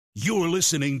You're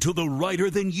listening to the Writer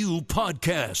Than You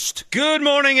podcast. Good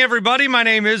morning, everybody. My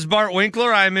name is Bart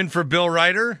Winkler. I'm in for Bill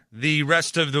Ryder the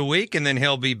rest of the week, and then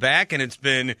he'll be back. And it's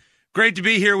been great to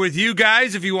be here with you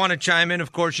guys. If you want to chime in,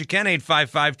 of course, you can.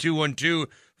 855-212-4227,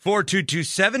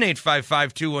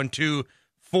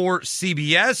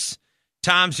 855-212-4CBS.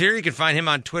 Tom's here. You can find him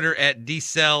on Twitter at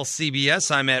DCellCBS.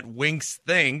 I'm at Winks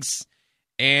Thinks.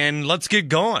 And let's get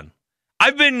going.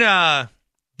 I've been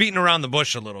beating around the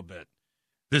bush a little bit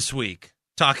this week,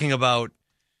 talking about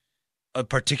a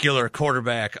particular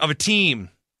quarterback of a team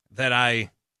that I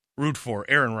root for,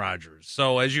 Aaron Rodgers.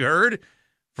 So as you heard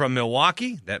from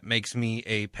Milwaukee, that makes me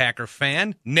a Packer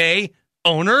fan, nay,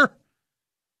 owner,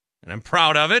 and I'm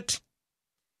proud of it.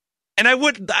 And I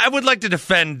would like to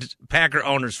defend Packer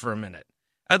owners for a minute.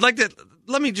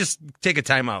 Let me just take a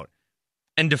time out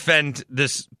and defend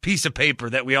this piece of paper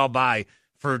that we all buy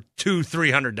for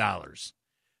 $200-$300.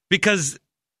 Because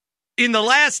in the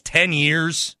last 10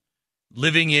 years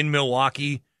living in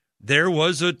Milwaukee, there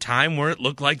was a time where it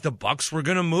looked like the Bucs were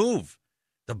going to move.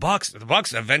 The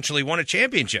Bucs eventually won a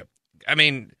championship. I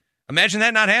mean, imagine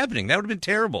that not happening. That would have been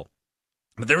terrible.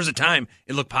 But there was a time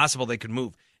it looked possible they could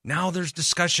move. Now there's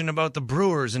discussion about the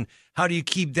Brewers and how do you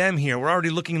keep them here? We're already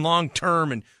looking long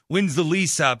term and when's the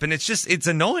lease up? And it's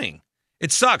annoying.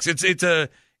 It sucks. It's a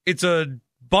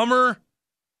bummer.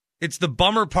 It's the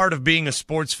bummer part of being a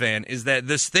sports fan is that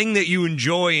this thing that you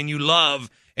enjoy and you love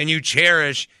and you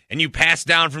cherish and you pass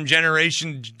down from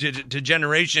generation to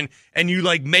generation and you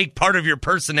like make part of your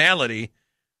personality,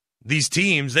 these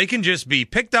teams, they can just be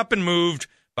picked up and moved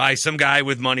by some guy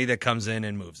with money that comes in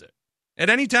and moves it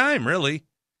at any time, really.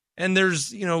 And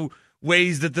there's,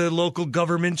 ways that the local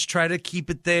governments try to keep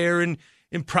it there and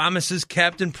promises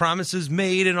kept and promises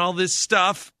made and all this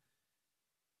stuff.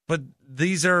 But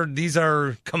these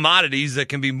are commodities that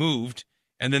can be moved,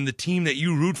 and then the team that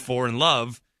you root for and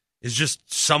love is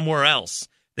just somewhere else.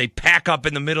 They pack up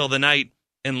in the middle of the night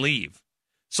and leave.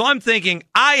 So I'm thinking,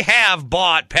 I have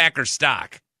bought Packer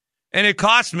stock, and it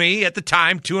cost me at the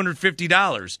time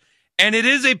 $250. And it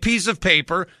is a piece of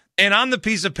paper, and on the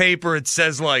piece of paper it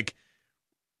says like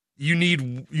you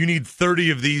need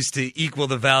 30 of these to equal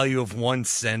the value of 1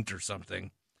 cent or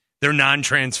something. They're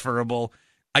non-transferable.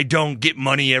 I don't get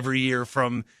money every year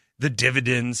from the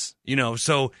dividends,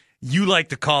 so you like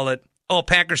to call it,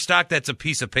 Packer stock, that's a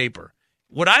piece of paper.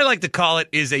 What I like to call it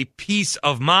is a peace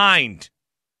of mind.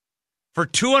 For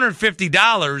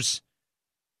 $250,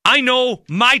 I know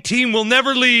my team will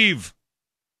never leave.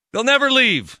 They'll never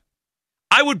leave.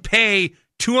 I would pay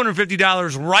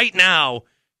 $250 right now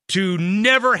to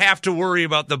never have to worry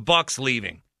about the Bucs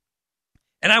leaving.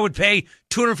 And I would pay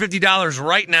 $250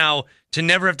 right now to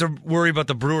never have to worry about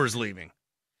the Brewers leaving.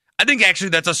 I think actually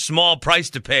that's a small price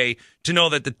to pay to know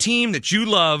that the team that you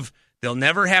love, they'll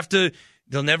never have to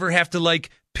like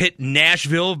pit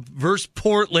Nashville versus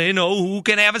Portland. Oh, who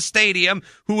can have a stadium?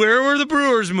 Wherever the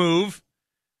Brewers move.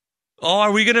 Oh,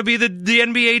 are we going to be the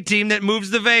NBA team that moves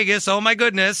to Vegas? Oh my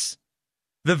goodness.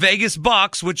 The Vegas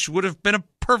Bucks, which would have been a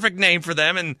perfect name for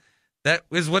them, and that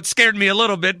is what scared me a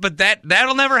little bit, but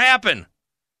that'll never happen.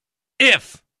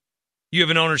 If you have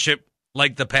an ownership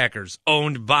like the Packers,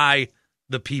 owned by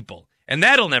the people. And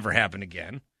that'll never happen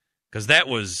again, because that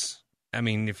was,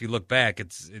 if you look back,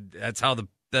 that's how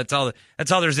there's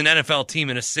an NFL team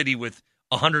in a city with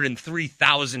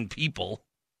 103,000 people.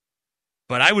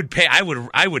 But I would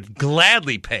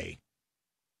gladly pay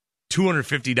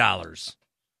 $250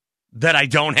 that I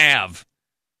don't have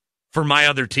for my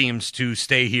other teams to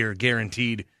stay here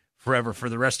guaranteed forever, for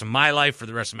the rest of my life, for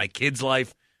the rest of my kid's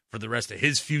life, for the rest of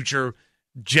his future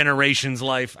generation's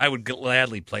life. I would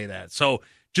gladly play that. So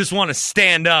just want to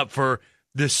stand up for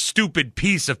this stupid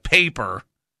piece of paper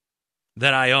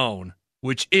that I own,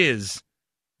 which is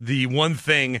the one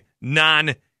thing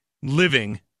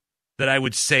non-living that I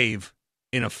would save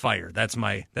in a fire. That's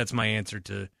my answer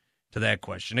to that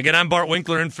question. Again, I'm Bart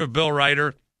Winkler in for Bill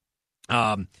Ryder.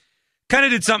 Kind of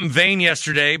did something vain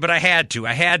yesterday, but I had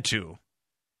to.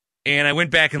 And I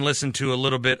went back and listened to a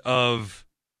little bit of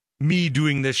me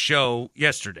doing this show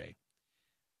yesterday.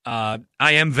 I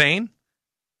am vain.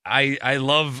 I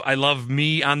love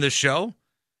me on this show,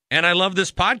 and I love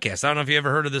this podcast. I don't know if you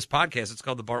ever heard of this podcast. It's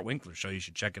called The Bart Winkler Show. You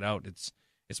should check it out. It's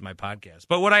my podcast.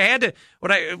 But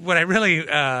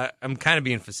I'm kind of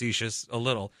being facetious a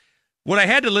little. What I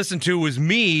had to listen to was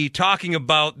me talking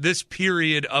about this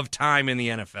period of time in the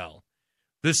NFL.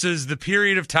 This is the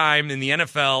period of time in the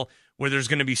NFL where there's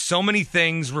going to be so many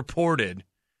things reported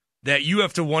that you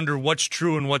have to wonder what's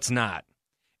true and what's not.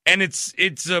 And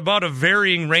it's about a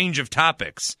varying range of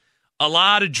topics. A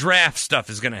lot of draft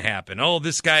stuff is going to happen. Oh,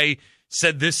 this guy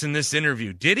said this in this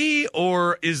interview. Did he?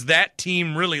 Or is that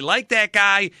team really like that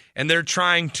guy and they're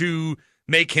trying to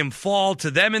make him fall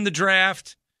to them in the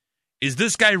draft? Is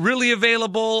this guy really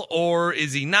available or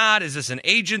is he not? Is this an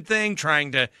agent thing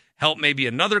trying to help maybe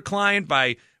another client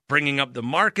by bringing up the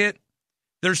market?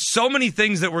 There's so many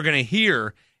things that we're going to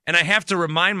hear, and I have to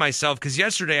remind myself, because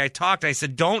yesterday I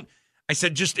said,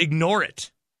 just ignore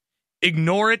it.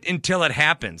 Ignore it until it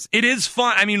happens. It is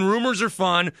fun. I mean, rumors are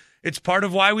fun. It's part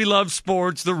of why we love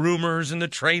sports, the rumors and the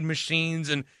trade machines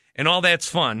and all that's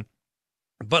fun.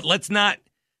 But let's not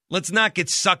get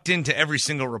sucked into every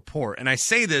single report. And I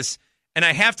say this, and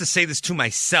I have to say this to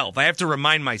myself. I have to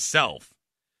remind myself.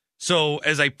 So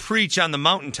as I preach on the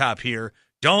mountaintop here,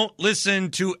 don't listen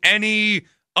to any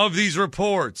of these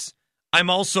reports. I'm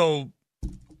also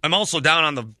down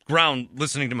on the ground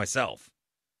listening to myself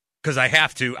because I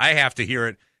have to hear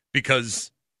it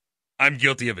because I'm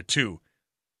guilty of it too.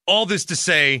 All this to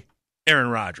say, Aaron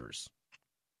Rodgers.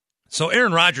 So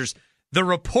Aaron Rodgers, the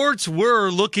reports were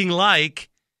looking like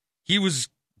he was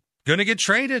going to get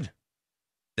traded.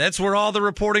 That's where all the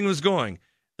reporting was going.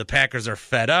 The Packers are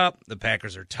fed up. The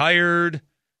Packers are tired.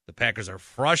 The Packers are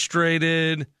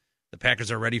frustrated. The Packers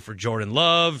are ready for Jordan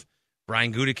Love.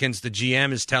 Brian Gutekunst, the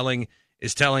GM,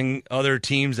 is telling other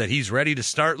teams that he's ready to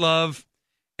start Love.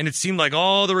 And it seemed like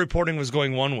all the reporting was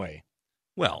going one way.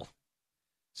 Well,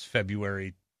 it's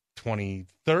February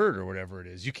 23rd or whatever it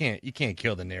is. You can't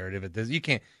kill the narrative at this. You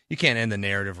can't end the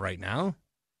narrative right now.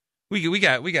 We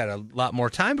got a lot more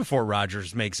time before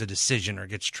Rodgers makes a decision or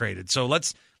gets traded. So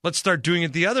let's start doing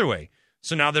it the other way.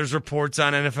 So now there's reports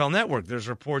on NFL Network. There's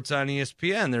reports on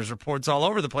ESPN. There's reports all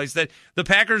over the place that the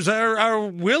Packers are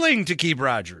willing to keep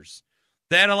Rodgers.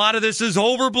 That a lot of this is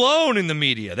overblown in the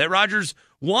media. That Rodgers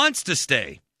wants to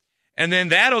stay. And then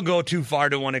that'll go too far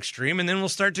to one extreme, and then we'll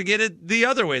start to get it the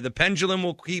other way. The pendulum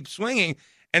will keep swinging.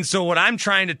 And so what I'm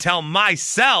trying to tell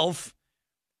myself,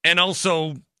 and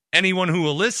also anyone who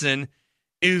will listen,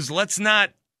 is let's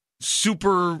not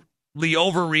superly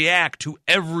overreact to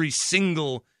every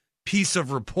single piece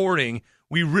of reporting.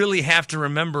 We really have to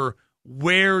remember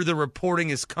where the reporting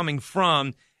is coming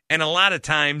from, and a lot of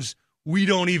times we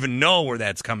don't even know where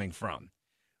that's coming from.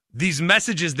 These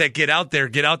messages that get out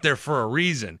there for a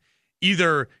reason.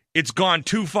 Either it's gone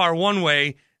too far one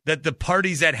way that the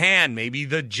parties at hand, maybe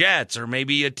the Jets or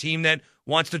maybe a team that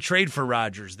wants to trade for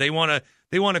Rodgers, they want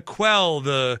to quell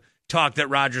the talk that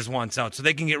Rodgers wants out so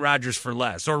they can get Rodgers for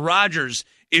less. Or Rodgers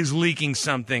is leaking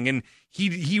something and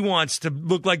he wants to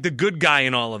look like the good guy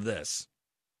in all of this.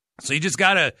 So you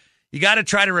gotta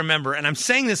try to remember, and I'm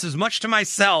saying this as much to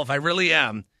myself, I really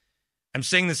am. I'm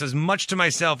saying this as much to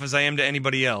myself as I am to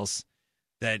anybody else,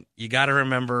 that you gotta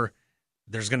remember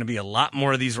there's going to be a lot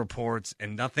more of these reports,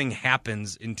 and nothing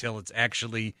happens until it's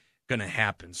actually going to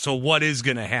happen. So what is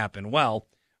going to happen? Well,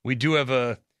 we do have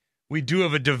a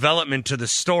development to the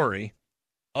story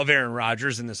of Aaron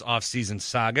Rodgers in this offseason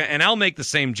saga, and I'll make the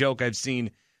same joke I've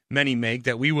seen many make,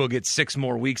 that we will get 6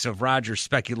 more weeks of Rodgers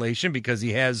speculation because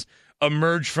he has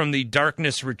emerged from the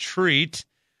darkness retreat.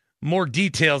 More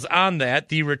details on that.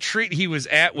 The retreat he was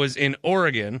at was in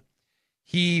Oregon.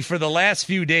 He, for the last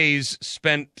few days,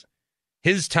 spent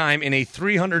his time in a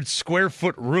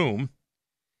 300-square-foot room.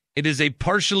 It is a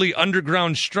partially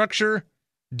underground structure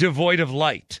devoid of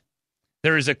light.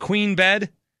 There is a queen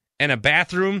bed and a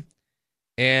bathroom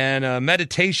and a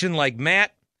meditation-like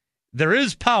mat. There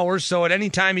is power, so at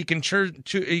any time he can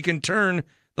turn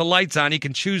the lights on. He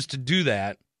can choose to do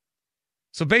that.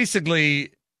 So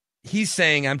basically, he's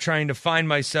saying, I'm trying to find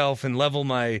myself and level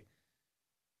my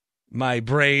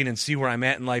brain and see where I'm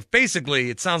at in life. Basically,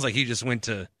 it sounds like he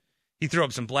threw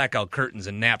up some blackout curtains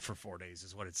and napped for 4 days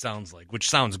is what it sounds like, which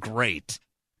sounds great.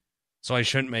 So I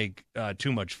shouldn't make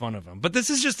too much fun of him. But this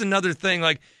is just another thing,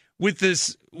 like with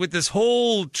this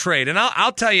whole trade. And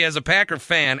I'll tell you, as a Packer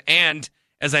fan and,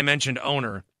 as I mentioned,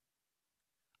 owner,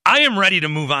 I am ready to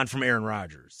move on from Aaron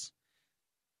Rodgers.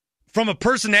 From a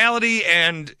personality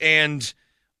and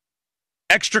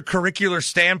extracurricular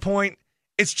standpoint,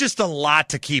 it's just a lot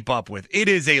to keep up with. It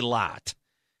is a lot.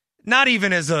 Not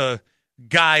even as a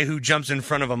guy who jumps in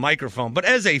front of a microphone, but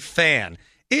as a fan,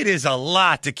 it is a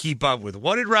lot to keep up with.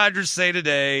 What did Rodgers say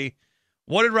today?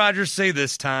 What did Rodgers say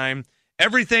this time?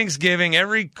 Every Thanksgiving,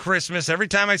 every Christmas, every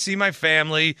time I see my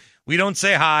family, we don't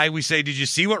say hi. We say, did you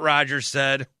see what Rodgers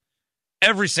said?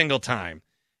 Every single time.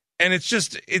 And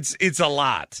it's a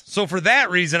lot. So for that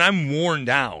reason, I'm worn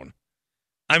down.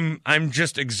 I'm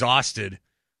just exhausted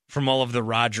from all of the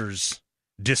Rodgers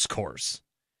discourse.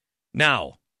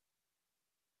 Now,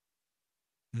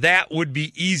 that would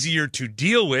be easier to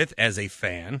deal with as a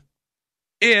fan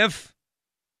if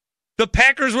the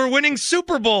Packers were winning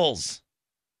Super Bowls.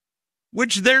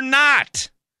 which they're not,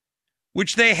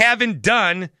 which they haven't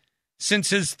done since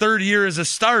his third year as a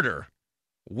starter,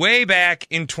 way back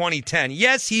in 2010.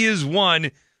 Yes, he has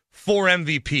won 4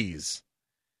 MVPs.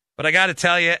 But I got to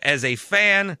tell you, as a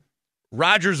fan,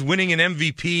 Rodgers winning an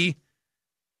MVP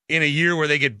in a year where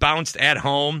they get bounced at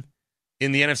home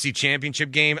in the NFC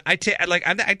Championship game, I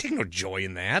take no joy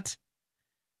in that.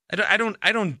 I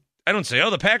don't say, oh,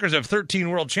 the Packers have 13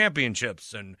 World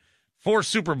Championships and 4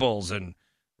 Super Bowls and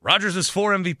Rodgers has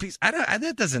 4 MVPs.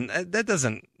 That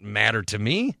doesn't matter to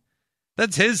me.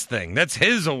 That's his thing. That's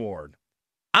his award.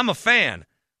 I'm a fan.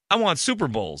 I want Super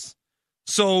Bowls.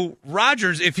 So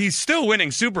Rodgers, if he's still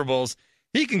winning Super Bowls,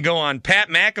 he can go on Pat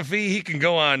McAfee. He can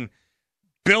go on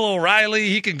Bill O'Reilly.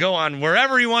 He can go on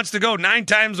wherever he wants to go 9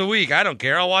 times a week. I don't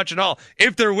care. I'll watch it all.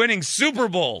 If they're winning Super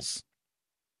Bowls,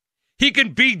 he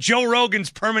can be Joe Rogan's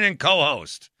permanent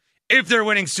co-host. If they're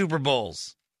winning Super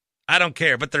Bowls, I don't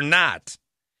care, but they're not.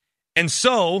 And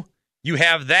so you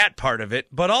have that part of it,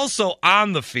 but also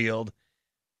on the field,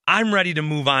 I'm ready to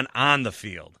move on the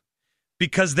field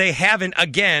because they haven't,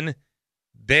 again,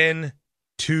 been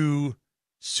to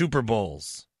Super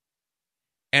Bowls.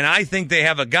 And I think they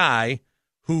have a guy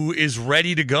who is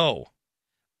ready to go.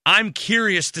 I'm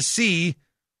curious to see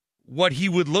what he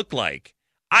would look like.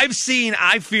 I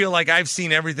feel like I've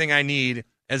seen everything I need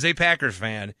as a Packers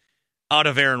fan out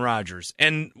of Aaron Rodgers.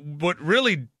 And what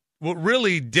really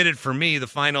did it for me, the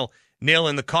final nail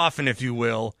in the coffin, if you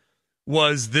will,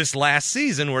 was this last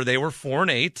season where they were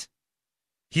 4-8.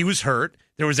 He was hurt.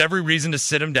 There was every reason to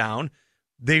sit him down.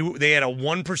 They had a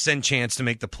 1% chance to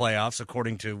make the playoffs,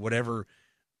 according to whatever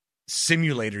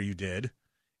simulator you did.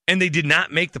 And they did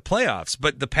not make the playoffs.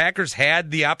 But the Packers had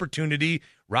the opportunity.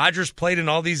 Rodgers played in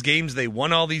all these games. They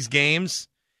won all these games.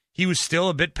 He was still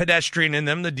a bit pedestrian in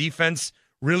them. The defense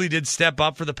really did step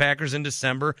up for the Packers in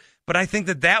December. But I think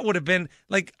that would have been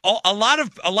like a lot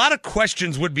of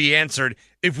questions would be answered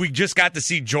if we just got to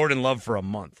see Jordan Love for a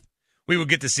month. We would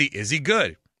get to see, is he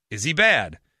good? Is he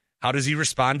bad? How does he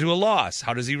respond to a loss?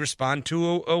 How does he respond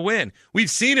to a win? We've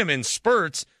seen him in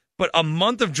spurts, but a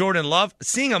month of Jordan Love,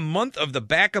 seeing a month of the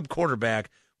backup quarterback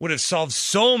would have solved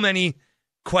so many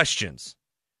questions.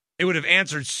 It would have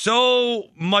answered so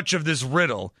much of this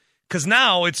riddle. Because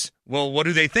now it's, well, what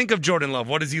do they think of Jordan Love?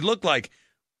 What does he look like?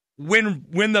 When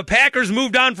the Packers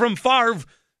moved on from Favre,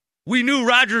 we knew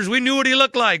Rodgers. We knew what he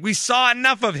looked like. We saw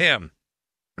enough of him.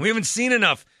 We haven't seen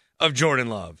enough of Jordan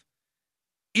Love.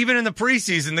 Even in the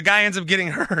preseason, the guy ends up getting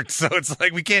hurt. So it's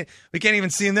like we can't even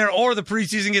see him there. Or the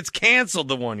preseason gets canceled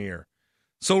the one year.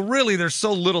 So really, there's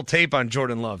so little tape on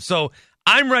Jordan Love. So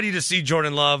I'm ready to see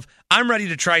Jordan Love. I'm ready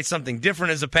to try something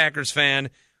different as a Packers fan.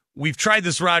 We've tried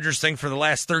this Rodgers thing for the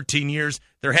last 13 years.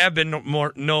 There have been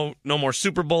no more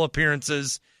Super Bowl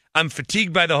appearances. I'm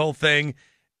fatigued by the whole thing.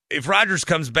 If Rodgers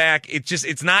comes back,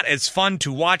 it's not as fun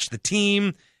to watch the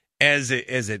team as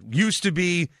it used to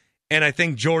be. And I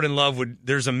think Jordan Love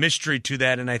there's a mystery to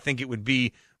that, and I think it would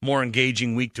be more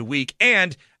engaging week to week.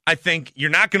 And I think you're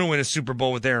not going to win a Super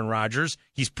Bowl with Aaron Rodgers.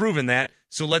 He's proven that.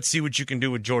 So let's see what you can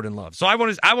do with Jordan Love. So I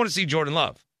want to see Jordan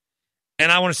Love.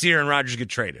 And I want to see Aaron Rodgers get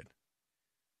traded.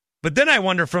 But then I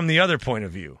wonder from the other point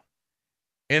of view.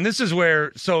 And this is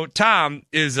where, so Tom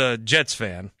is a Jets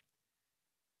fan.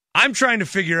 I'm trying to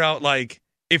figure out, like,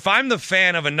 if I'm the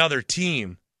fan of another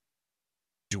team,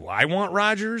 do I want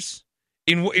Rodgers?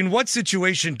 In what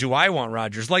situation do I want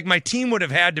Rodgers? Like, my team would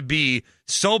have had to be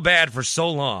so bad for so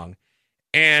long,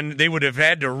 and they would have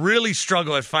had to really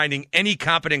struggle at finding any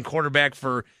competent quarterback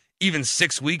for even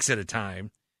 6 weeks at a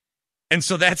time. And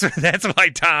so that's why,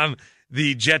 Tom,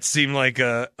 the Jets seem like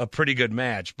a pretty good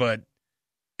match. But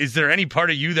is there any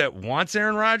part of you that wants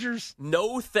Aaron Rodgers?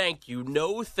 No, thank you.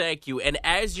 No, thank you. And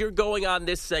as you're going on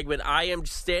this segment, I am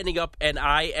standing up and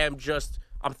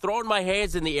I'm throwing my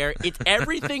hands in the air. It's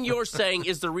everything you're saying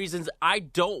is the reasons I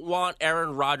don't want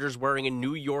Aaron Rodgers wearing a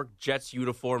New York Jets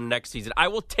uniform next season. I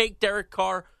will take Derek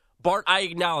Carr. Bart, I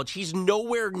acknowledge he's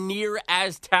nowhere near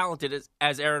as talented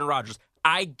as Aaron Rodgers.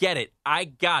 I get it. I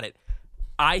got it.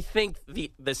 I think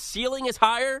the ceiling is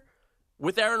higher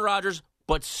with Aaron Rodgers,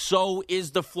 but so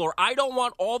is the floor. I don't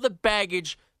want all the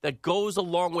baggage that goes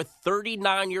along with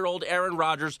 39-year-old Aaron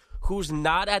Rodgers, who's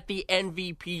not at the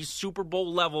MVP Super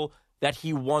Bowl level that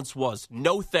he once was.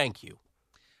 No, thank you.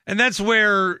 And that's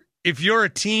where, if you're a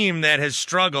team that has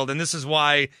struggled, and this is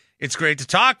why it's great to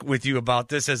talk with you about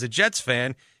this as a Jets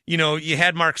fan. You know, you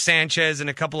had Mark Sanchez in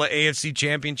a couple of AFC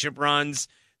championship runs.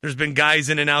 There's been guys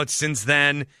in and out since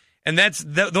then. And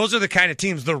those are the kind of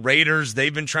teams. The Raiders,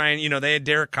 they've been trying, they had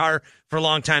Derek Carr for a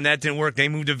long time. That didn't work. They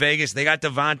moved to Vegas. They got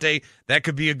Devontae. That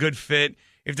could be a good fit.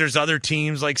 If there's other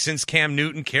teams, like since Cam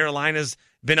Newton, Carolina's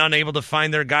been unable to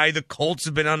find their guy. The Colts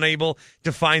have been unable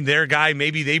to find their guy.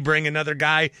 Maybe they bring another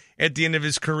guy at the end of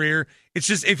his career. It's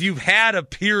just if you've had a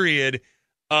period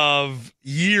of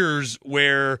years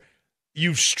where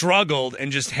you've struggled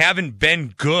and just haven't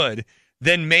been good,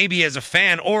 then maybe as a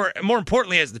fan, or more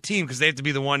importantly as the team, because they have to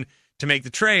be the one to make the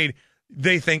trade,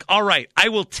 they think, all right, I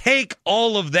will take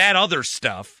all of that other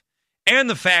stuff and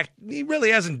the fact he really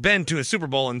hasn't been to a Super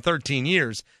Bowl in 13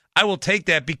 years. I will take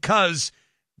that because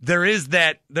there's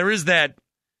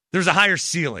a higher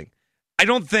ceiling. I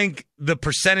don't think the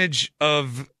percentage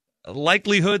of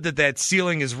likelihood that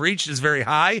ceiling is reached is very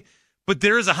high, but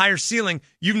there is a higher ceiling.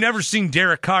 You've never seen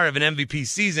Derek Carr have an MVP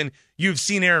season. You've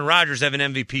seen Aaron Rodgers have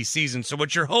an MVP season. So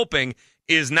what you're hoping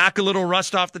is knock a little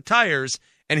rust off the tires,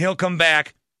 and he'll come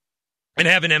back and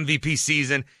have an MVP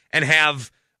season and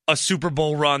have a Super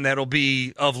Bowl run that'll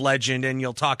be of legend, and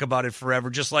you'll talk about it forever,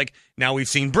 just like now we've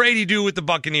seen Brady do with the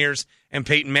Buccaneers and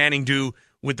Peyton Manning do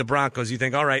with the Broncos. You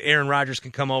think, all right, Aaron Rodgers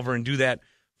can come over and do that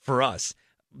for us.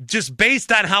 Just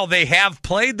based on how they have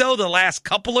played, though, the last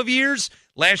couple of years,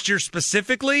 last year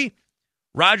specifically,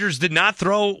 Rodgers did not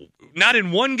throw, not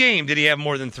in one game did he have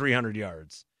more than 300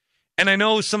 yards. And I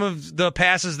know some of the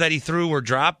passes that he threw were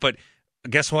dropped, but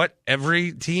guess what?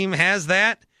 Every team has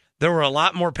that. There were a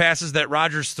lot more passes that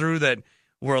Rodgers threw that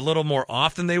were a little more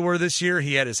off than they were this year.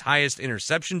 He had his highest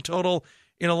interception total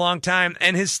in a long time,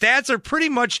 and his stats are pretty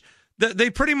much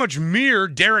mirror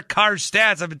Derek Carr's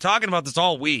stats. I've been talking about this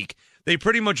all week. They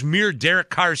pretty much mirror Derek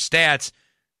Carr's stats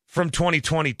from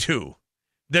 2022.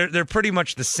 They're pretty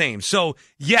much the same. So,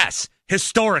 yes,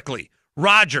 historically,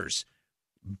 Rodgers,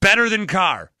 better than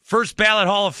Carr. First ballot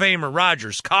Hall of Famer,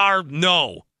 Rodgers. Carr,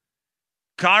 no.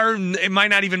 Carr, it might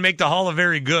not even make the Hall of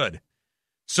Very Good.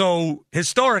 So,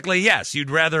 historically, yes, you'd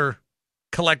rather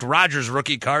collect Rodgers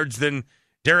rookie cards than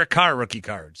Derek Carr rookie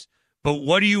cards. But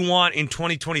what do you want in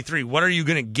 2023? What are you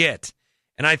going to get?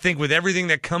 And I think with everything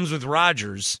that comes with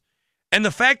Rodgers, and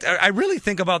the fact, I really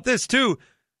think about this too,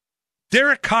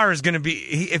 Derek Carr is going to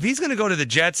be, if he's going to go to the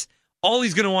Jets, all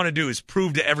he's going to want to do is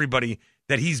prove to everybody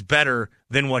that he's better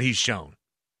than what he's shown.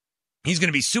 He's going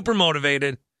to be super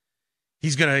motivated.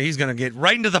 He's gonna get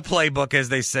right into the playbook, as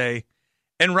they say.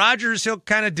 And Rodgers, he'll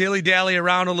kind of dilly-dally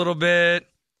around a little bit,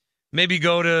 maybe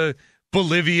go to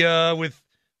Bolivia with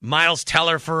Miles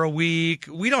Teller for a week.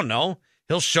 We don't know.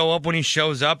 He'll show up when he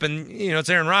shows up, and it's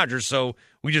Aaron Rodgers, so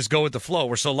we just go with the flow.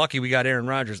 We're so lucky we got Aaron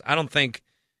Rodgers. I don't think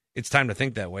it's time to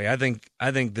think that way. I think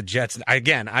the Jets,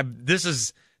 again, this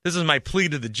is my plea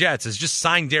to the Jets, is just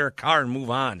sign Derek Carr and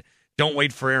move on. Don't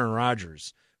wait for Aaron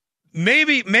Rodgers.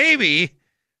 Maybe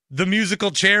the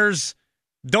musical chairs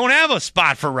don't have a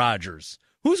spot for Rodgers.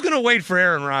 Who's going to wait for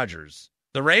Aaron Rodgers?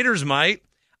 The Raiders might.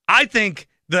 I think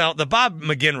the Bob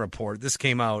McGinn report, this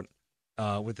came out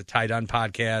with the Tight End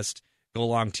podcast,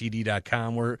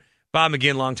 golongtd.com, where Bob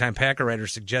McGinn, longtime Packer writer,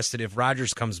 suggested if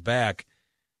Rodgers comes back,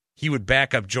 he would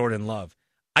back up Jordan Love.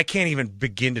 I can't even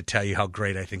begin to tell you how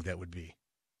great I think that would be.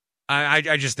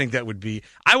 I just think that would be.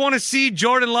 I want to see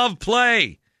Jordan Love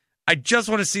play. I just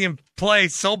want to see him play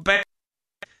so bad,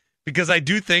 because I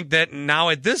do think that now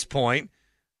at this point,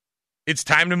 it's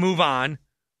time to move on.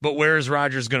 But where is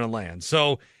Rodgers going to land?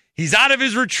 So he's out of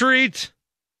his retreat.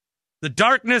 The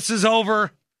darkness is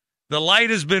over. The light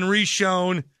has been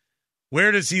reshown.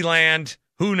 Where does he land?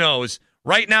 Who knows?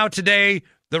 Right now, today,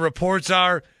 the reports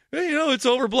are, it's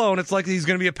overblown. It's like he's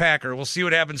going to be a Packer. We'll see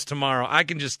what happens tomorrow. I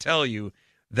can just tell you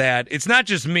that it's not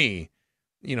just me.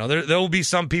 There will be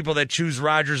some people that choose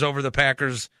Rodgers over the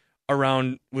Packers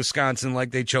around Wisconsin,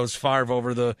 like they chose Favre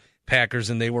over the Packers,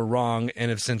 and they were wrong and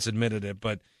have since admitted it.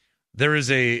 But there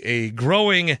is a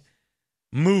growing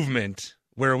movement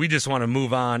where we just want to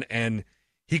move on, and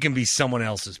he can be someone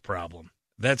else's problem.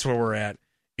 That's where we're at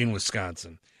in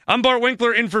Wisconsin. I'm Bart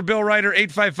Winkler, in for Bill Ryder,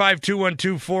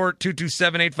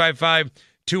 855-212-4227,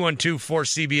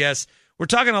 855-212-4CBS. We're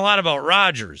talking a lot about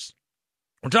Rodgers.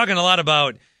 We're talking a lot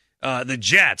about the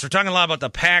Jets. We're talking a lot about the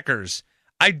Packers.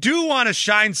 I do want to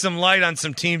shine some light on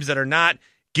some teams that are not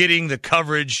getting the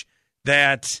coverage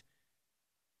that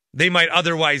they might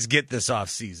otherwise get this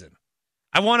offseason.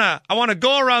 I want to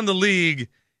go around the league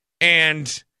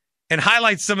and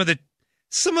highlight some of the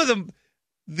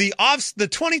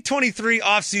 2023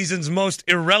 offseason's most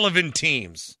irrelevant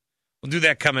teams. We'll do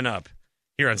that coming up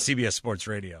here on CBS Sports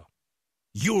Radio.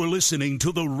 You're listening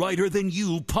to the Ryder Than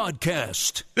You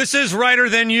podcast. This is Ryder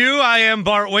Than You. I am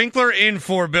Bart Winkler, in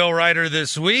for Bill Ryder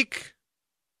this week.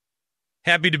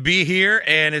 Happy to be here,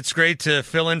 and it's great to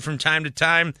fill in from time to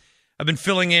time. I've been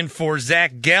filling in for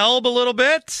Zach Gelb a little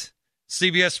bit.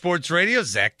 CBS Sports Radio.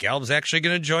 Zach Gelb is actually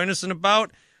going to join us in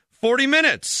about 40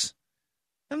 minutes.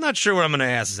 I'm not sure what I'm going to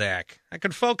ask Zach. I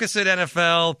could focus at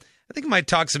NFL. I think I might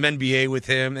talk some NBA with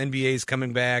him. NBA's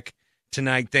coming back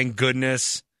tonight, thank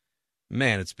goodness.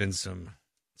 Man, it's been some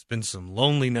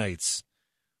lonely nights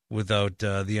without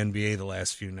the NBA the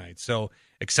last few nights. So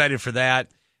excited for that.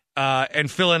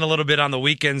 And fill in a little bit on the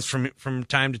weekends from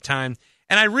time to time.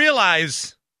 And I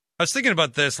was thinking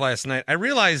about this last night. I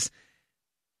realized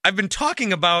I've been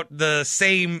talking about the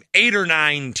same 8 or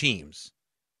 9 teams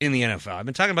in the NFL. I've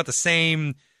been talking about the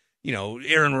same,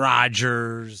 Aaron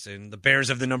Rodgers, and the Bears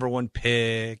have the number 1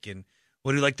 pick, and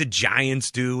what do the Giants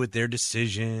do with their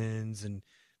decisions, and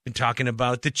been talking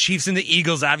about the Chiefs and the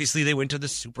Eagles. Obviously, they went to the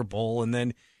Super Bowl, and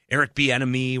then Eric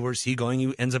Bieniemy, where's he going?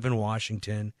 He ends up in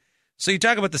Washington. So you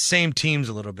talk about the same teams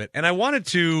a little bit, and I wanted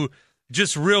to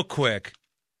just real quick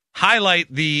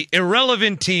highlight the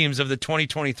irrelevant teams of the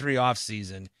 2023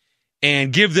 offseason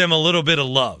and give them a little bit of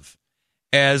love.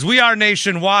 As we are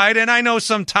nationwide, and I know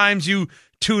sometimes you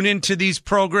tune into these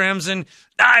programs and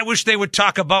I wish they would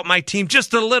talk about my team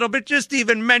just a little bit, just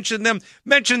even mention them,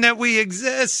 mention that we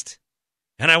exist.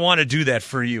 And I want to do that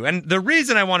for you. And the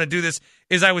reason I want to do this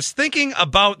is I was thinking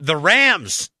about the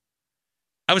Rams.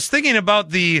 I was thinking about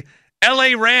the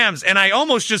LA Rams, and I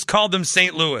almost just called them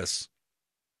St. Louis.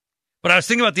 But I was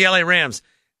thinking about the LA Rams.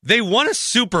 They won a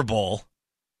Super Bowl,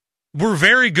 were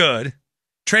very good,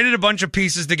 traded a bunch of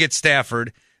pieces to get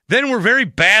Stafford, then were very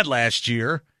bad last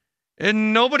year,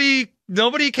 and nobody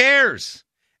cares.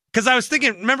 Because I was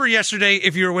thinking, remember yesterday,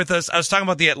 if you were with us, I was talking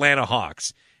about the Atlanta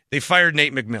Hawks. They fired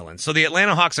Nate McMillan. So the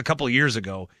Atlanta Hawks a couple of years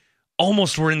ago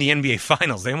almost were in the NBA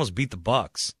Finals. They almost beat the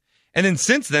Bucks. And then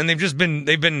since then,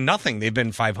 they've been nothing. They've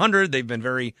been 500. They've been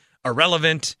very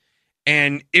irrelevant.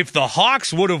 And if the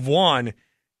Hawks would have won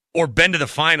or been to the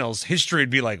finals, history would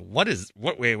be like, wait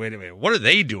a minute. What are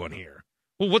they doing here?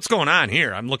 Well, what's going on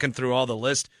here? I'm looking through all the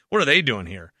list. What are they doing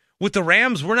here? With the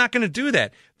Rams, we're not going to do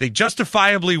that. They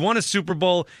justifiably won a Super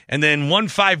Bowl and then won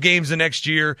 5 games the next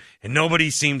year, and nobody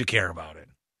seemed to care about it.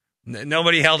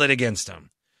 Nobody held it against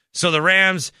them. So the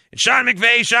Rams, Sean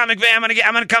McVay, I'm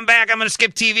going to come back. I'm going to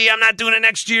skip TV. I'm not doing it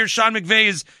next year. Sean McVay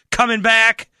is coming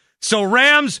back. So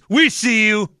Rams, we see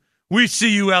you. We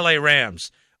see you, LA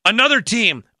Rams. Another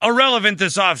team, irrelevant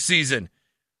this offseason,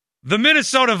 the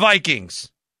Minnesota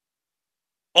Vikings.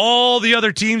 All the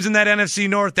other teams in that NFC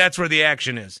North, that's where the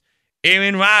action is.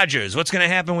 Aaron Rodgers, what's going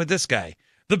to happen with this guy?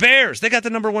 The Bears, they got the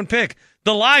number 1 pick.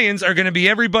 The Lions are going to be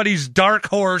everybody's dark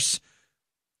horse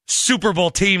Super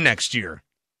Bowl team next year.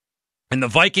 And the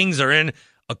Vikings are in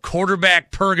a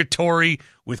quarterback purgatory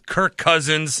with Kirk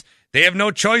Cousins. They have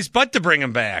no choice but to bring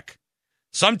him back.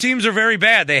 Some teams are very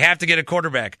bad. They have to get a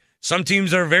quarterback. Some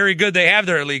teams are very good. They have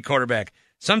their elite quarterback.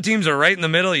 Some teams are right in the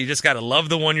middle. You just got to love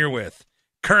the one you're with.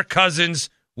 Kirk Cousins,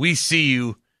 we see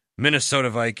you, Minnesota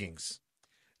Vikings.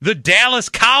 The Dallas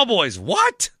Cowboys.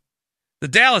 What? The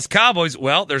Dallas Cowboys,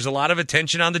 well, there's a lot of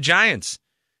attention on the Giants.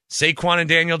 Saquon and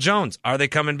Daniel Jones, are they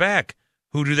coming back?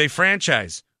 Who do they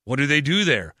franchise? What do they do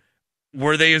there?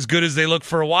 Were they as good as they looked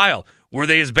for a while? Were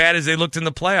they as bad as they looked in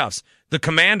the playoffs? The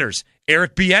Commanders,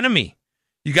 Eric Bieniemy.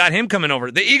 You got him coming over.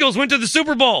 The Eagles went to the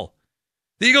Super Bowl.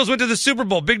 Big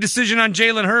decision on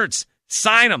Jalen Hurts.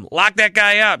 Sign him. Lock that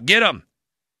guy up. Get him.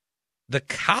 The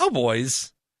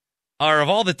Cowboys are, of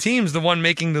all the teams, the one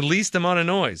making the least amount of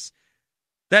noise.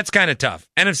 That's kind of tough.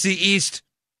 NFC East,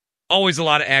 always a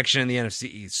lot of action in the NFC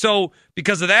East. So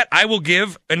because of that, I will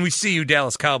give, and we see you,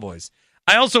 Dallas Cowboys.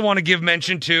 I also want to give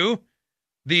mention to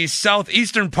the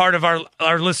southeastern part of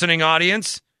our listening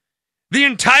audience, the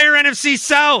entire NFC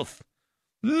South.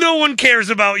 No one cares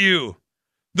about you.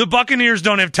 The Buccaneers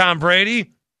don't have Tom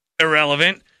Brady.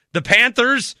 Irrelevant. The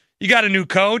Panthers, you got a new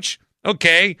coach.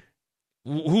 Okay.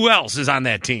 Who else is on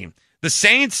that team? The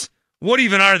Saints? What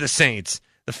even are the Saints?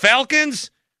 The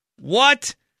Falcons?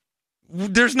 What?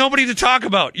 There's nobody to talk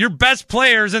about. Your best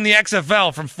players in the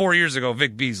XFL from 4 years ago,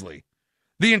 Vic Beasley.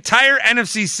 The entire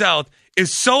NFC South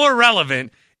is so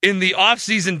irrelevant in the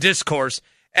offseason discourse.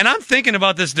 And I'm thinking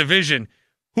about this division.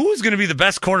 Who's going to be the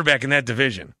best quarterback in that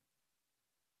division?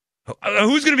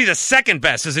 Who's going to be the second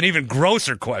best is an even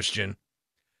grosser question.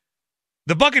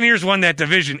 The Buccaneers won that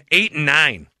division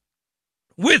 8-9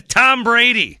 with Tom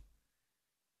Brady.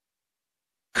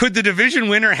 Could the division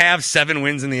winner have 7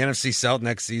 wins in the NFC South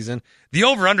next season? The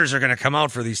over-unders are going to come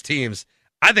out for these teams.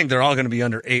 I think they're all going to be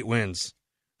under 8 wins,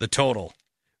 the total.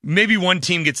 Maybe one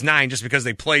team gets 9 just because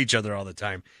they play each other all the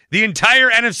time. The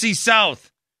entire NFC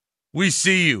South, we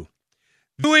see you.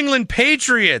 New England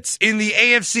Patriots in the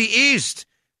AFC East,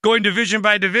 going division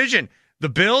by division. The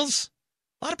Bills,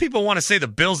 a lot of people want to say the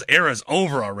Bills' era is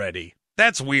over already.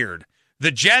 That's weird.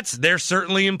 The Jets, they're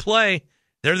certainly in play.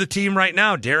 They're the team right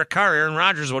now. Derek Carr, Aaron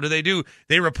Rodgers, what do?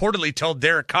 They reportedly told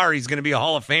Derek Carr he's going to be a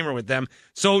Hall of Famer with them.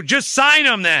 So just sign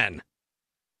him then.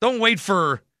 Don't wait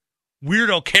for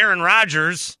weirdo Karen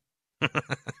Rodgers.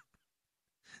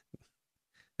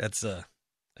 That's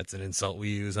an insult we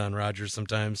use on Rodgers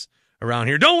sometimes around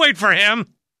here. Don't wait for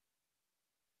him.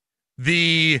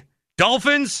 The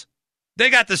Dolphins, they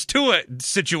got this Tua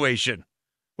situation.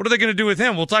 What are they going to do with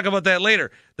him? We'll talk about that later.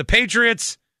 The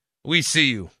Patriots, we see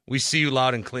you. We see you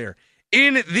loud and clear.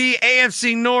 In the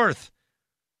AFC North,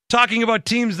 talking about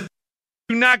teams that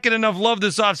do not get enough love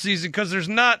this offseason because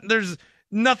there's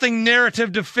nothing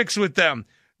narrative to fix with them.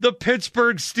 The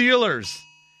Pittsburgh Steelers.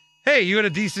 Hey, you had a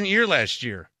decent year last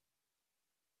year.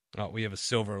 Oh, we have a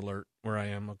silver alert where I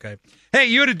am. Okay. Hey,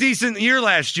 you had a decent year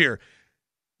last year.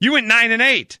 You went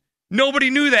 9-8. Nobody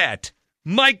knew that.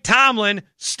 Mike Tomlin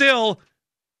still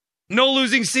no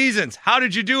losing seasons. How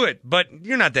did you do it? But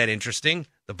you're not that interesting.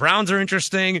 The Browns are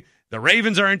interesting. The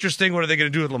Ravens are interesting. What are they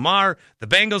going to do with Lamar? The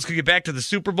Bengals could get back to the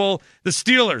Super Bowl. The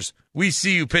Steelers. We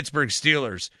see you, Pittsburgh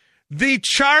Steelers. The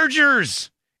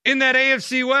Chargers in that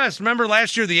AFC West. Remember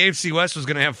last year the AFC West was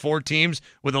going to have 4 teams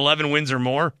with 11 wins or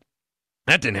more?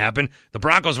 That didn't happen. The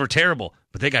Broncos were terrible,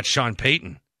 but they got Sean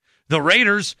Payton. The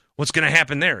Raiders, what's going to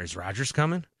happen there? Is Rodgers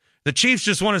coming? The Chiefs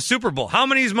just won a Super Bowl. How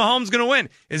many is Mahomes going to win?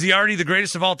 Is he already the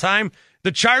greatest of all time?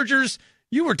 The Chargers,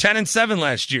 you were 10-7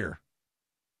 last year.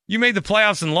 You made the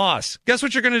playoffs and lost. Guess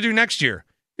what you're going to do next year?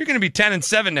 You're going to be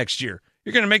 10-7 next year.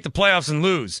 You're going to make the playoffs and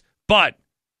lose. But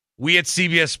we at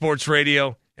CBS Sports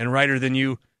Radio and Writer Than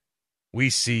You, we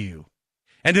see you.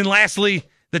 And then lastly,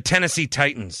 the Tennessee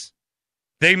Titans.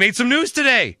 They made some news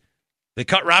today. They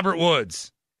cut Robert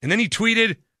Woods. And then he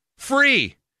tweeted,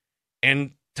 free.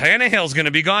 And Tannehill's going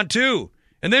to be gone too.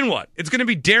 And then what? It's going to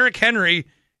be Derrick Henry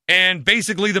and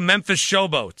basically the Memphis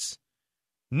Showboats.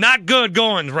 Not good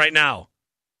going right now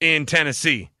in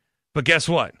Tennessee. But guess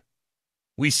what?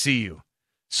 We see you.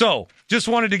 So, just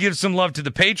wanted to give some love to the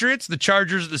Patriots, the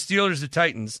Chargers, the Steelers, the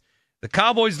Titans, the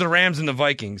Cowboys, the Rams, and the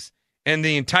Vikings, and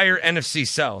the entire NFC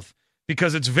South,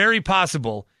 because it's very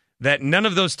possible that none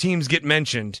of those teams get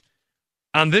mentioned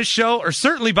on this show, or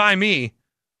certainly by me,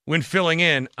 when filling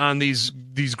in on these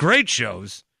great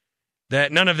shows,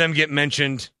 that none of them get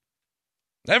mentioned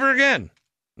ever again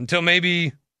until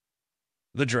maybe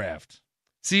the draft.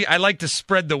 See, I like to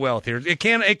spread the wealth here. It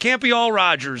can't be all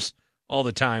Rodgers all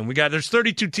the time. There's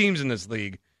 32 teams in this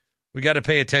league. We got to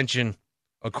pay attention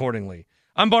accordingly.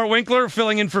 I'm Bart Winkler,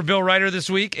 filling in for Bill Ryder this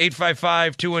week.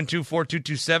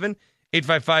 855-212-4227,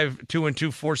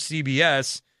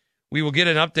 855-212-4CBS. We will get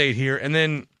an update here, and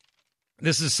then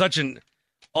this is such an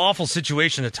awful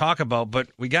situation to talk about, but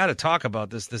we got to talk about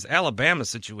this Alabama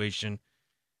situation.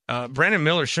 Brandon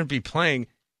Miller shouldn't be playing.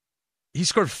 He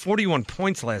scored 41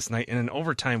 points last night in an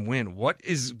overtime win. What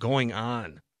is going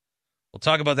on? We'll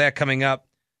talk about that coming up.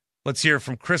 Let's hear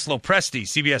from Chris Lopresti,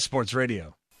 CBS Sports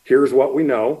Radio. Here's what we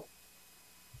know.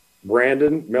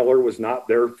 Brandon Miller was not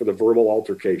there for the verbal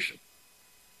altercation.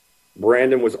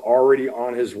 Brandon was already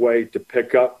on his way to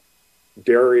pick up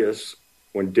Darius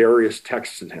when Darius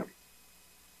texted him.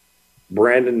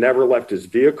 Brandon never left his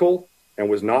vehicle and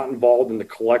was not involved in the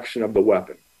collection of the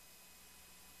weapon.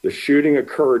 The shooting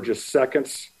occurred just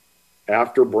seconds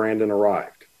after Brandon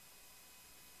arrived.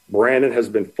 Brandon has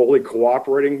been fully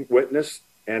cooperating witness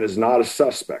and is not a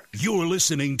suspect. You're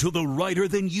listening to the Writer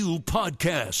Than You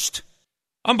podcast.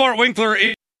 I'm Bart Winkler,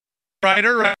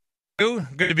 Writer.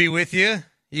 Good to be with you.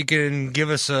 You can give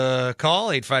us a call,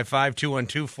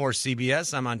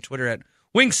 855-212-4CBS. I'm on Twitter at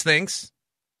WinksThinks.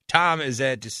 Tom is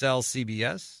at DeSell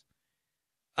CBS.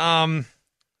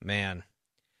 Man.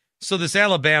 So this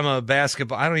Alabama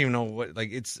basketball, I don't even know what,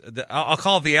 I'll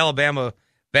call it the Alabama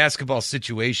basketball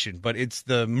situation, but it's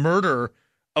the murder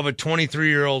of a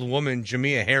 23-year-old woman,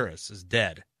 Jamia Harris, is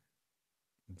dead.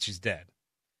 She's dead.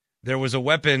 There was a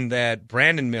weapon that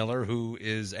Brandon Miller, who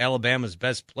is Alabama's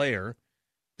best player,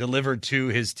 delivered to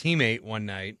his teammate one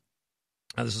night.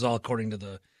 This is all according to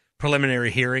the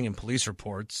preliminary hearing and police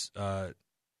reports.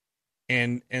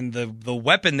 And the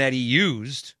weapon that he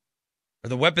used, or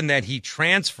the weapon that he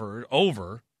transferred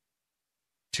over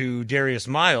to Darius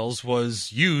Miles,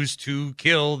 was used to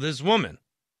kill this woman.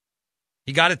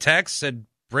 He got a text, said,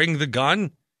 bring the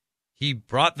gun. He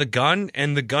brought the gun,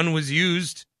 and the gun was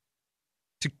used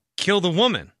to kill the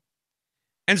woman.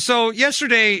 And so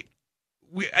yesterday,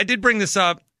 I did bring this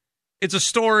up. It's a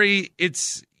story.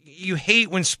 You hate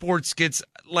when sports gets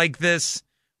like this,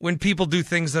 when people do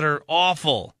things that are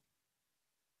awful.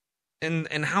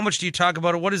 And how much do you talk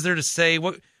about it? What is there to say?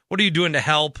 What are you doing to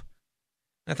help?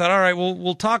 I thought, all right,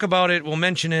 we'll talk about it. We'll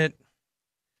mention it.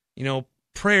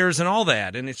 Prayers and all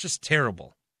that. And it's just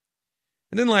terrible.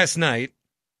 And then last night,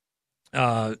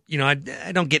 I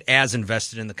don't get as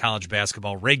invested in the college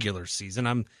basketball regular season.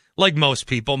 I'm like most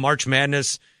people, March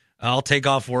Madness, I'll take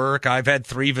off work. I've had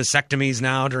 3 vasectomies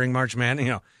now during March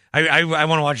Madness. I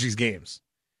want to watch these games.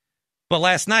 But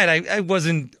last night, I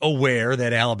wasn't aware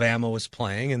that Alabama was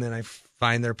playing, and then I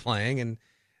find they're playing, and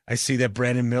I see that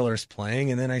Brandon Miller's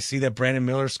playing, and then I see that Brandon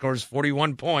Miller scores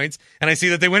 41 points, and I see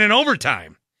that they win in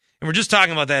overtime. And we're just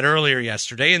talking about that earlier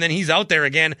yesterday, and then he's out there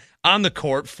again on the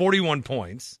court, 41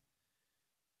 points.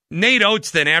 Nate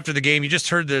Oates, then, after the game, you just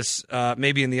heard this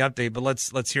maybe in the update, but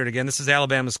let's hear it again. This is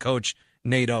Alabama's coach,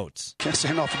 Nate Oates. Can't say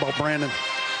enough about Brandon.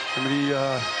 I mean,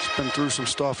 he's been through some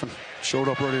stuff and showed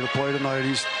up ready to play tonight.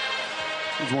 He's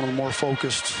one of the more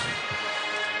focused.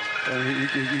 And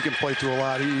he can play through a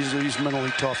lot. He's mentally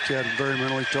tough, kid, very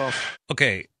mentally tough.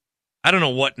 Okay, I don't know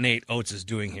what Nate Oates is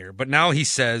doing here, but now he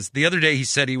says, the other day he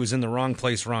said he was in the wrong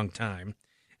place, wrong time,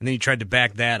 and then he tried to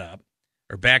back that up,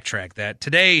 or backtrack that.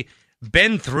 Today,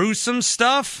 been through some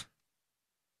stuff.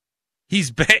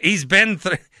 He's been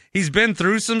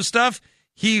through some stuff.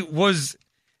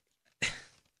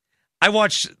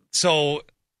 So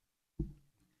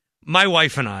my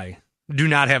wife and I do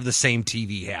not have the same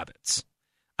TV habits.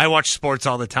 I watch sports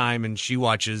all the time, and she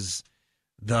watches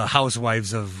the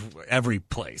housewives of every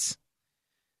place.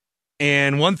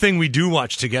 And one thing we do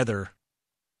watch together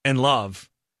and love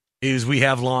is we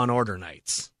have Law and Order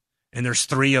nights. And there's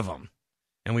 3 of them,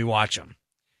 and we watch them.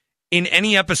 In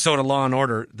any episode of Law and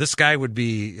Order, this guy would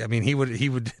be, I mean, he would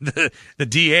the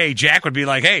DA, Jack, would be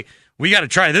like, hey, we got to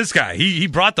try this guy. He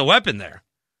brought the weapon there.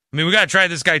 I mean, we got to try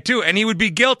this guy too. And he would be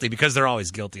guilty, because they're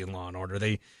always guilty in Law and Order.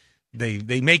 They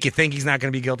make you think he's not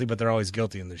going to be guilty, but they're always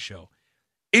guilty in this show.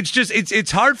 It's just,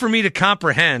 it's hard for me to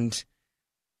comprehend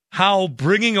how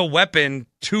bringing a weapon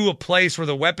to a place where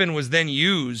the weapon was then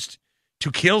used to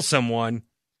kill someone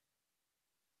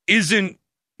isn't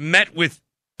met with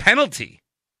penalty.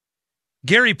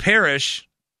 Gary Parrish,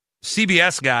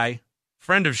 CBS guy,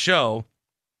 friend of show,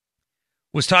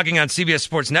 was talking on CBS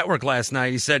Sports Network last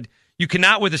night. He said, you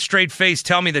cannot with a straight face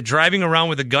tell me that driving around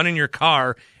with a gun in your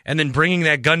car and then bringing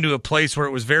that gun to a place where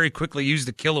it was very quickly used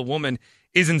to kill a woman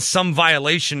isn't some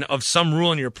violation of some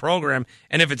rule in your program.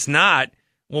 And if it's not,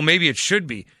 well, maybe it should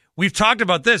be. We've talked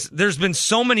about this. There's been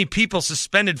so many people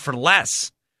suspended for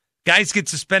less. Guys get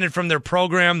suspended from their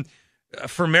program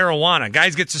for marijuana.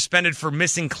 Guys get suspended for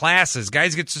missing classes.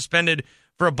 Guys get suspended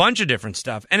for a bunch of different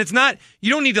stuff. And it's not, you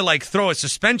don't need to throw a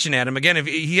suspension at him. Again, if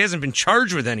he hasn't been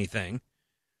charged with anything,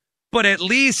 but at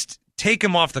least take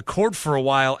him off the court for a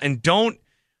while and don't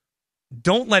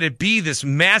let it be this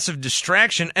massive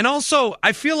distraction. And also,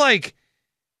 I feel like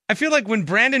when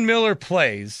Brandon Miller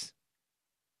plays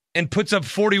and puts up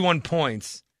 41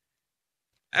 points,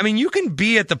 I mean, you can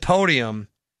be at the podium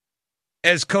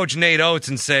as Coach Nate Oates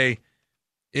and say,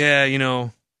 yeah,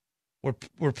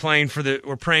 we're praying for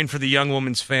the young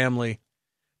woman's family.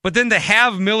 But then to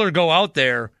have Miller go out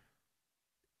there,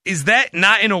 is that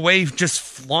not in a way just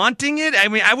flaunting it? I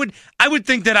mean, I would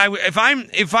think that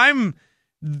if I'm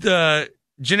the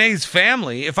Janae's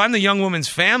family, if I'm the young woman's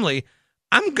family,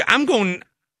 I'm going,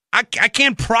 I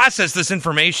can't process this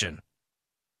information.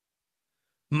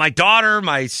 My daughter,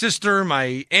 my sister,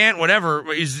 my aunt,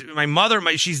 whatever, is my mother,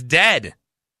 she's dead.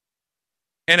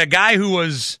 And a guy who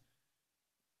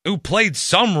played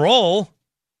some role,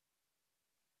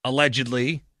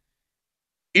 allegedly,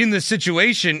 in the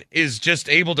situation is just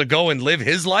able to go and live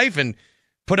his life and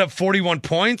put up 41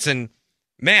 points and,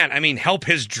 man, I mean, help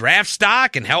his draft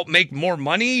stock and help make more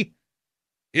money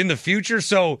in the future.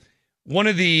 So one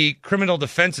of the criminal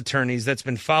defense attorneys that's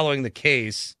been following the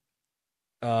case,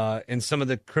 and some of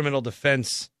the criminal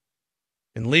defense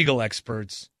and legal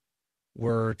experts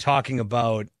were talking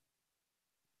about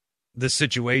this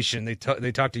situation. They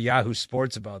talked to Yahoo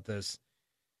Sports about this.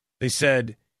 They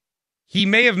said he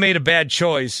may have made a bad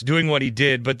choice doing what he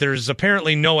did, but there's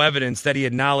apparently no evidence that he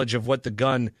had knowledge of what the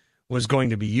gun was going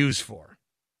to be used for.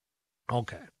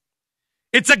 Okay.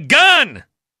 It's a gun!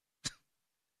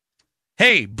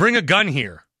 Hey, bring a gun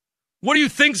here. What do you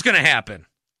think's going to happen?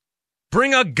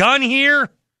 Bring a gun here?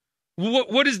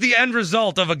 What is the end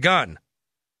result of a gun?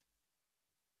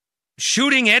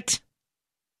 Shooting it,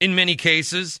 in many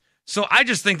cases. So I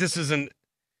just think this is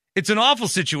it's an awful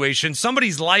situation.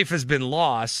 Somebody's life has been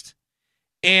lost.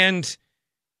 And,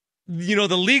 the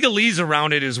legalese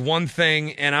around it is one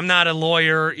thing. And I'm not a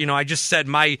lawyer. I just said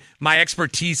my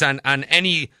expertise on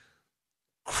any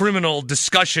criminal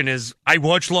discussion is I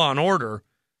watch Law and Order.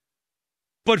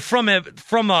 But from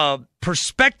a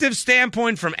perspective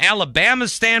standpoint, from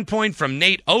Alabama's standpoint, from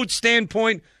Nate Oates'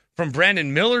 standpoint, from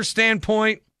Brandon Miller's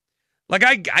standpoint, Like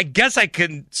I guess I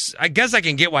can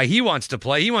get why he wants to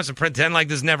play. He wants to pretend like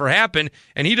this never happened,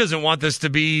 and he doesn't want this to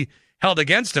be held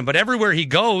against him. But everywhere he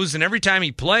goes and every time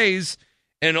he plays,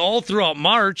 and all throughout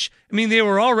March, I mean, they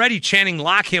were already chanting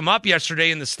 "lock him up"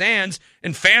 yesterday in the stands,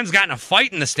 and fans got in a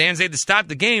fight in the stands. They had to stop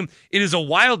the game. It is a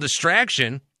wild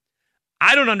distraction.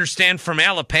 I don't understand from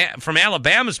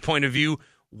Alabama's point of view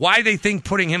why they think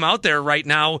putting him out there right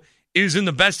now is in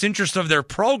the best interest of their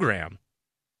program.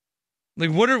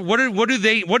 Like, what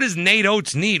does Nate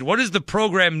Oates need? What does the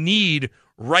program need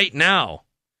right now?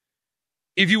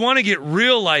 If you want to get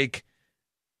real, like,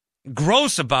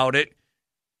 gross about it,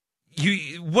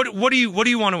 what do you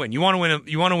want to win? You want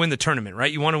to win the tournament,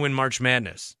 right? You want to win March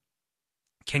Madness.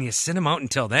 Can you sit him out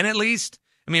until then at least?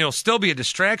 I mean, it'll still be a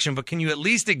distraction, but can you at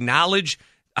least acknowledge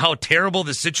how terrible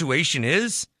the situation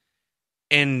is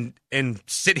and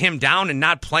sit him down and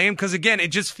not play him? Because again, it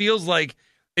just feels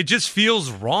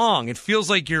wrong. It feels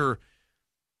like you're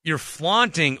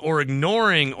flaunting or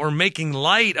ignoring or making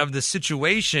light of the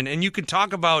situation. And you can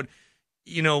talk about,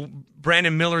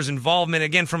 Brandon Miller's involvement.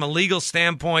 Again, from a legal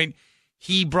standpoint,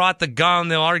 he brought the gun.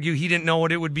 They'll argue he didn't know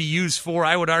what it would be used for.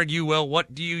 I would argue, well,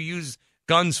 what do you use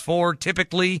guns for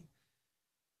typically?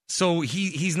 So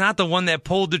he's not the one that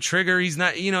pulled the trigger. He's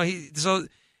not, so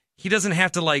he doesn't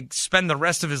have to like spend the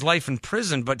rest of his life in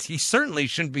prison, but he certainly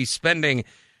shouldn't be spending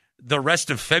the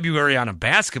rest of February on a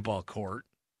basketball court.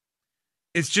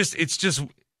 It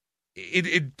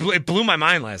blew my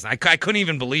mind last night. I couldn't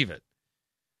even believe it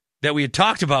that we had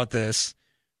talked about this,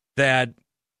 that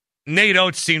Nate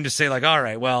Oates seemed to say like, all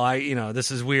right, well,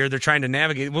 this is weird. They're trying to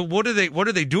navigate. Well, what are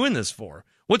they doing this for?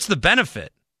 What's the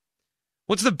benefit?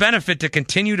 What's the benefit to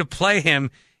continue to play him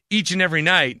each and every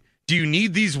night? Do you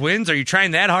need these wins? Are you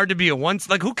trying that hard to be a once?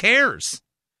 Like, who cares?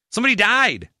 Somebody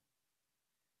died.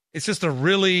 It's just a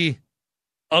really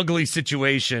ugly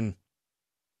situation,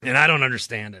 and I don't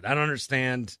understand it. I don't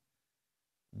understand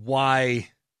why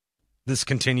this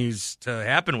continues to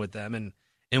happen with them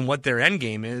and what their end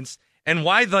game is, and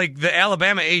why like the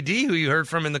Alabama AD who you heard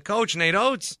from and the coach, Nate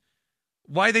Oates,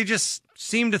 why they just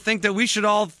seem to think that we should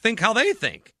all think how they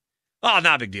think. Oh,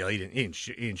 not a big deal. He didn't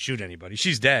shoot anybody.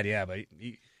 She's dead, yeah, but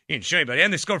he didn't shoot anybody.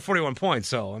 And they scored 41 points,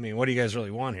 so, I mean, what do you guys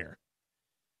really want here?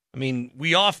 I mean,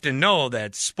 we often know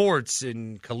that sports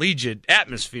in collegiate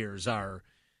atmospheres are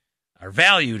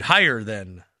valued higher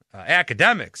than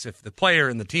academics if the player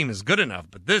and the team is good enough,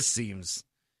 but this seems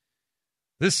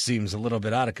a little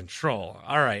bit out of control.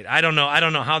 All right, I don't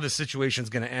know how this situation's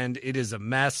going to end. It is a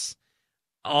mess.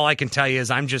 All I can tell you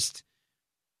is I'm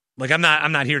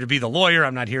not here to be the lawyer.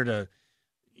 I'm not here to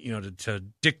to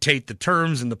dictate the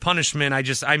terms and the punishment.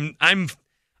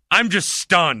 I'm just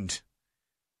stunned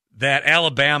that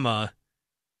Alabama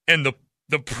and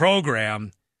the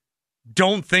program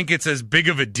don't think it's as big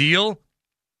of a deal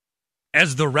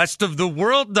as the rest of the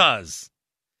world does,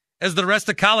 as the rest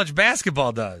of college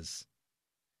basketball does.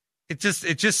 It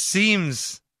just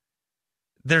seems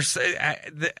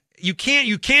you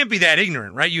can't be that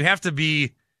ignorant, right? You have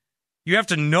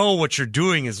to know what you're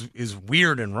doing is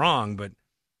weird and wrong, but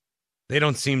they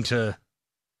don't seem to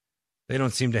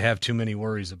have too many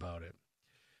worries about it.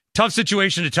 Tough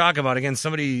situation to talk about. Again,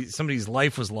 somebody's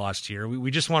life was lost here.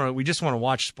 We just want to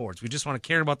watch sports. We just want to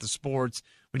care about the sports.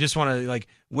 We just want to, like,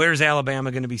 where's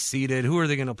Alabama going to be seated? Who are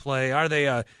they going to play? Are they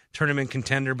a tournament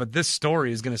contender? But this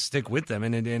story is going to stick with them,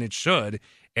 and it should.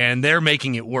 And they're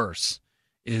making it worse,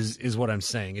 is what I'm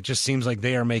saying. It just seems like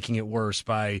they are making it worse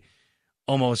by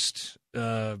almost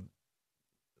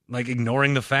like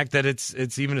ignoring the fact that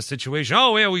it's even a situation.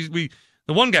 Oh yeah, we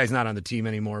the one guy's not on the team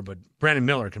anymore, but Brandon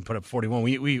Miller can put up 41.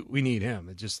 We need him.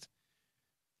 It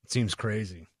seems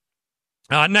crazy.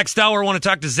 Next hour, I want to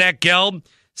talk to Zach Gelb,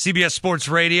 CBS Sports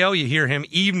Radio. You hear him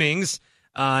evenings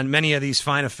on many of these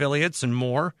fine affiliates and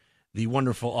more. The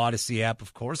wonderful Odyssey app,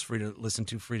 of course, free to listen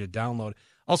to, free to download.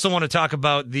 Also want to talk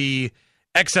about the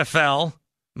XFL,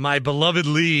 my beloved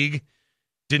league.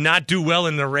 Did not do well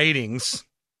in the ratings.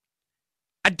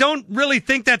 I don't really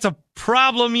think that's a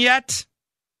problem yet.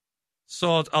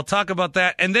 So I'll talk about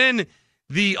that. And then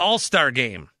the All-Star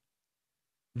game.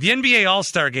 The NBA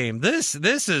All-Star game. This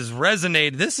is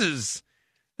resonated. This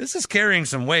is carrying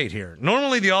some weight here.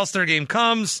 Normally the All-Star game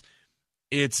comes,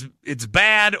 it's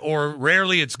bad or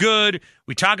rarely it's good.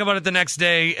 We talk about it the next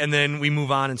day and then we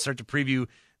move on and start to preview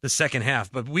the second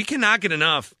half. But we cannot get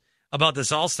enough about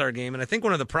this All-Star game, and I think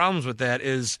one of the problems with that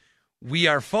is we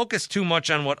are focused too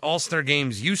much on what All-Star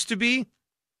games used to be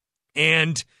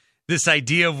and this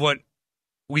idea of what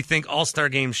we think All-Star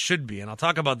games should be. And I'll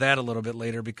talk about that a little bit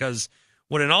later, because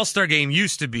what an All-Star game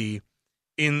used to be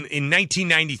in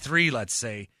 1993, let's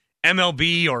say,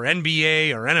 MLB or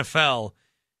NBA or NFL,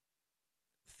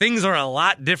 things are a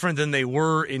lot different than they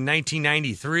were in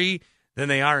 1993 than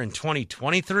they are in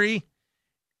 2023.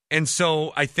 And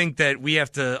so I think that we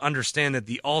have to understand that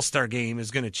the All-Star game is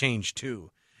going to change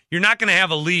too. You're not going to have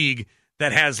a league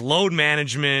that has load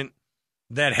management,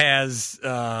 that has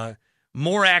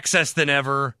more access than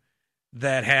ever,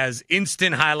 that has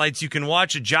instant highlights. You can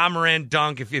watch a Ja Morant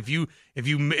dunk if you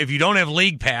don't have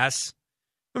League Pass.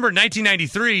 Remember, in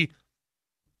 1993,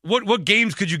 what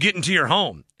games could you get into your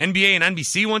home? NBA and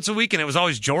NBC once a week, and it was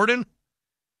always Jordan?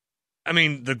 I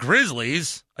mean, the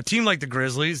Grizzlies, a team like the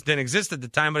Grizzlies didn't exist at the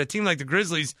time, but a team like the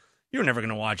Grizzlies, you were never going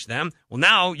to watch them. Well,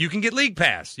 now you can get League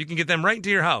Pass. You can get them right into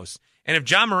your house. And if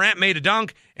Ja Morant made a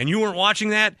dunk and you weren't watching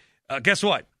that, guess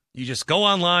what? You just go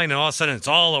online and all of a sudden it's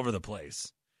all over the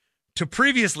place. To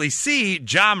previously see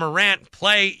Ja Morant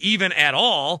play even at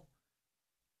all,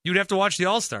 you'd have to watch the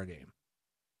All-Star game.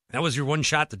 That was your one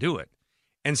shot to do it.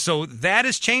 And so that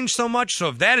has changed so much. So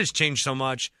if that has changed so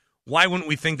much, why wouldn't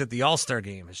we think that the All-Star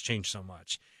game has changed so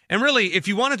much? And really, if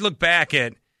you want to look back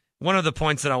at one of the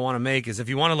points that I want to make is if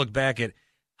you want to look back at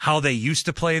how they used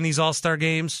to play in these All-Star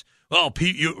games,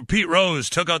 Pete Rose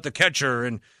took out the catcher,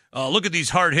 and look at these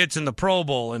hard hits in the Pro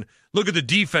Bowl, and look at the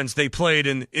defense they played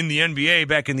in the NBA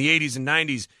back in the 80s and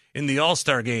 90s in the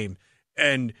All-Star game.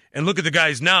 And look at the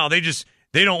guys now.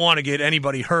 They don't want to get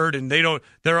anybody hurt, and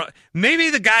maybe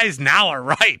the guys now are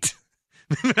right.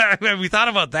 Have we thought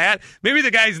about that? Maybe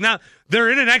the guys now, they're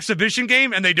in an exhibition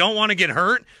game and they don't want to get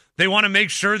hurt. They want to make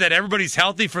sure that everybody's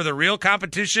healthy for the real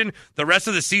competition the rest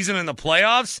of the season in the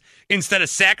playoffs instead of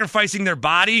sacrificing their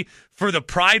body for the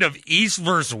pride of East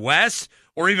versus West,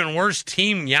 or even worse,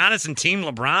 Team Giannis and Team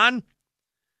LeBron.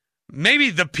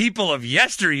 Maybe the people of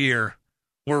yesteryear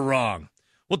were wrong.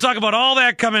 We'll talk about all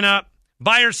that coming up.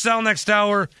 Buy or sell next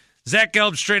hour. Zach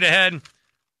Gelb straight ahead.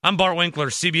 I'm Bart Winkler,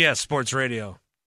 CBS Sports Radio.